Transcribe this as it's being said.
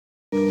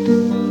Por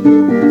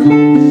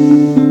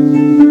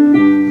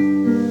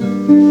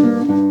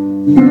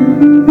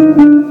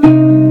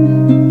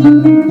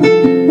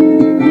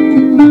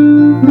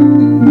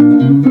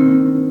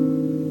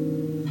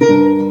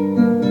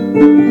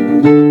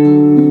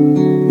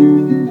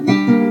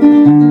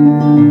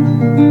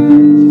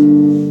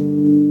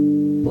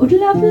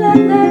la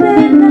blanda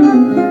arena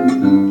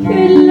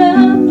que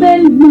lame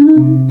el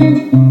mar,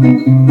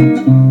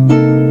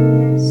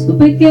 su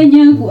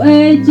pequeña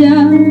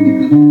huella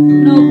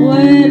no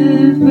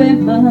vuelve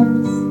más.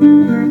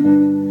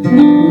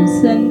 Un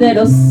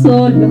sendero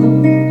solo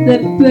de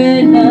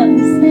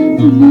penas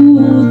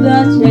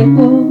muda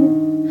llegó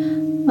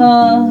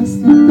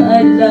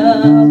hasta el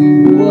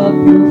agua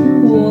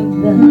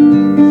profunda.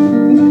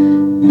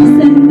 Un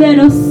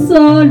sendero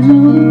solo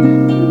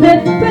de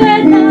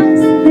penas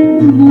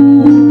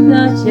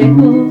muda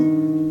llegó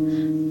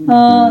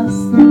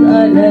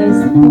hasta la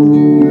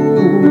espuma.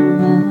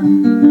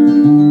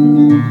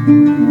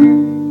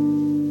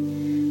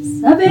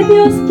 Sabe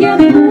Dios que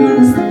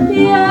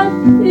angustia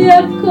te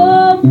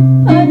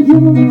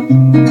acompañó,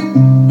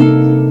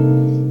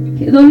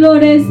 que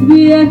dolores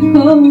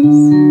viejos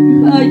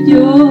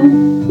cayó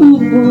tu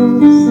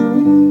voz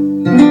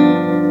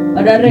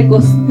para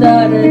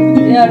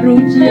recostarte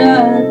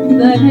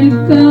arrullada en el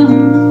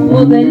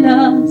campo de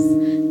las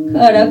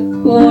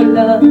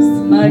caracolas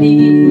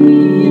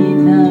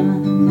marinas.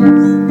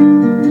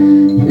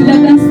 La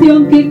canción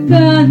que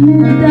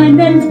canta en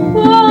el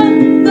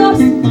fondo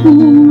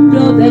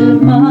oscuro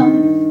del mar,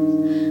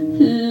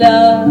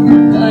 la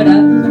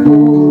caracola.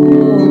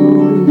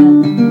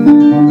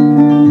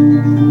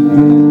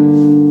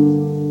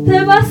 Te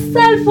vas,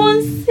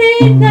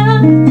 Alfonsina,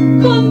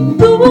 con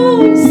tu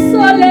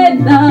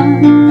soledad.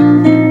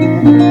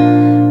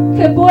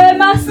 ¿Qué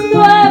poemas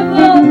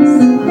nuevos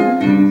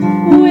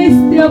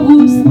fuiste a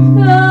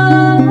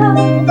buscar?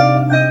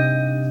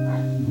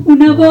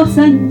 Una voz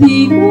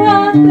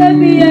antigua de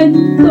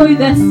viento y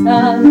de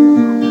sal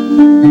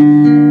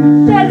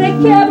te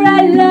requiebra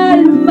el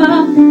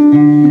alma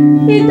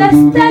y te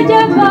está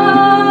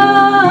llevando,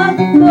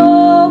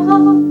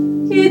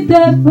 y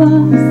te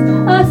vas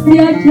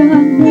hacia allá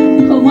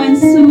como en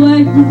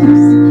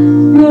sueños,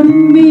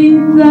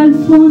 dormida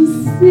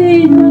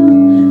Alfonsina,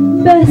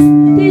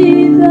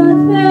 vestida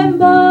de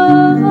mar.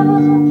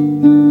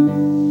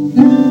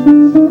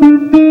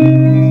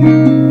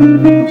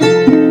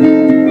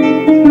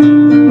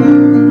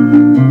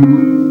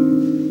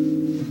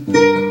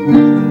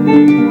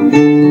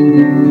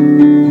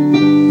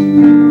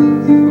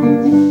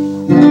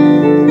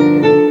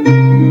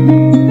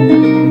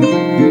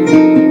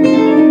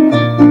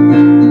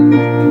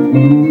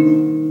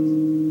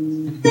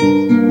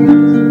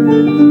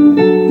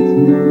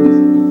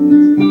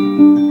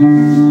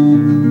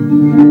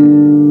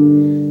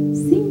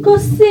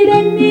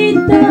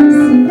 Sirenitas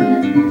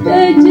te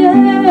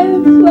llevarán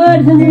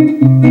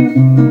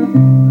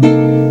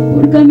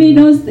por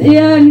caminos de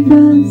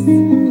algas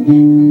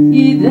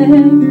y de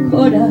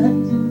coral,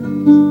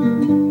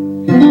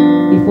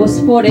 y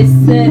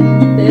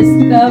fosforescentes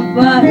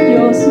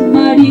caballos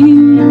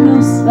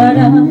marinos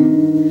harán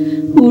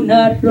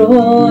una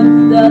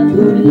ronda a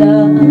tu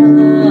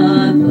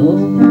lado,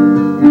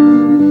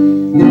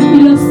 y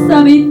los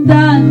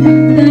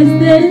habitantes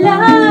del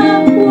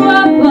agua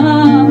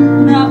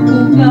van a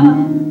jugar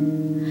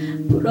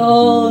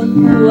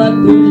pronto a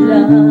tu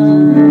lado.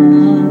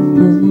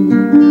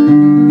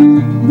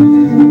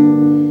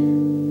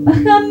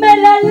 Bájame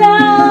la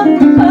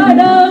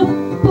lámpara un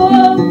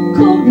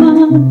poco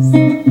más,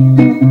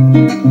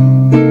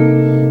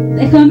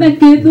 déjame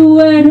que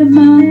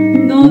duerma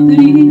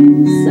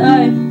nodriza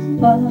en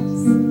paz.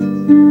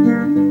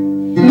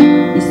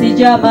 Y si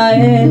llama a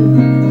él,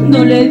 no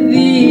le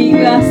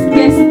digas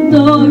que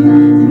estoy,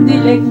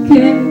 dile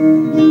que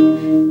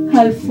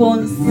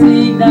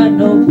Alfonsina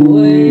no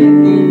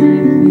vuelve.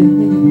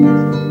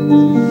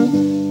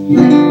 Y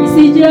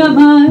si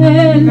llama a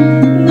él,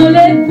 no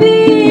le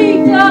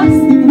digas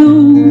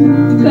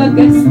nunca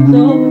que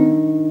estoy,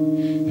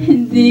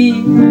 di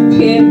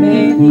que me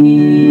he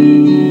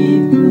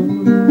ido.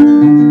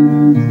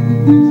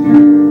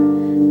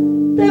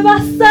 Te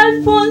vas,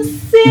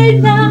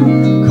 Alfonsina,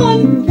 con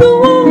tu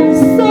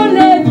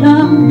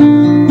soledad.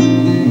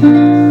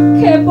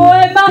 ¿Qué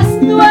poemas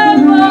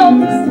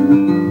nuevos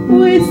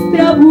fuiste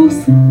a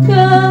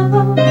buscar?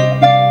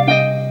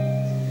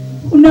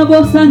 Una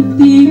voz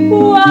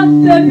antigua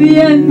de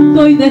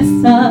viento y de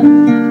sal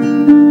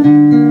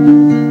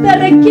te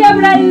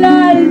requiebra el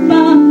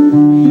alma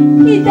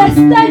y te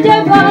está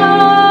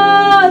llevando,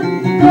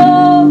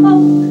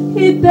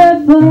 y te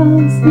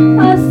vas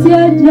hacia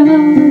allá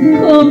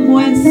como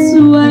en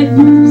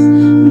sueños,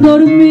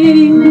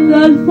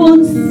 dormida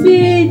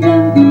Alfonsina,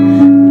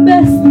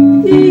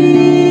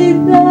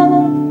 vestida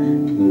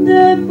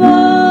de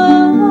mar.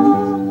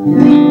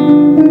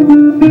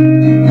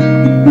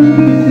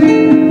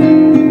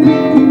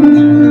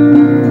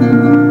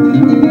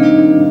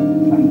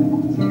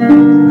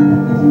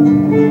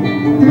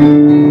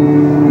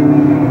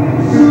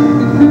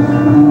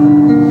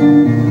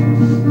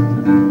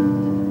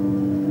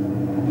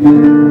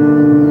 Alfonsina.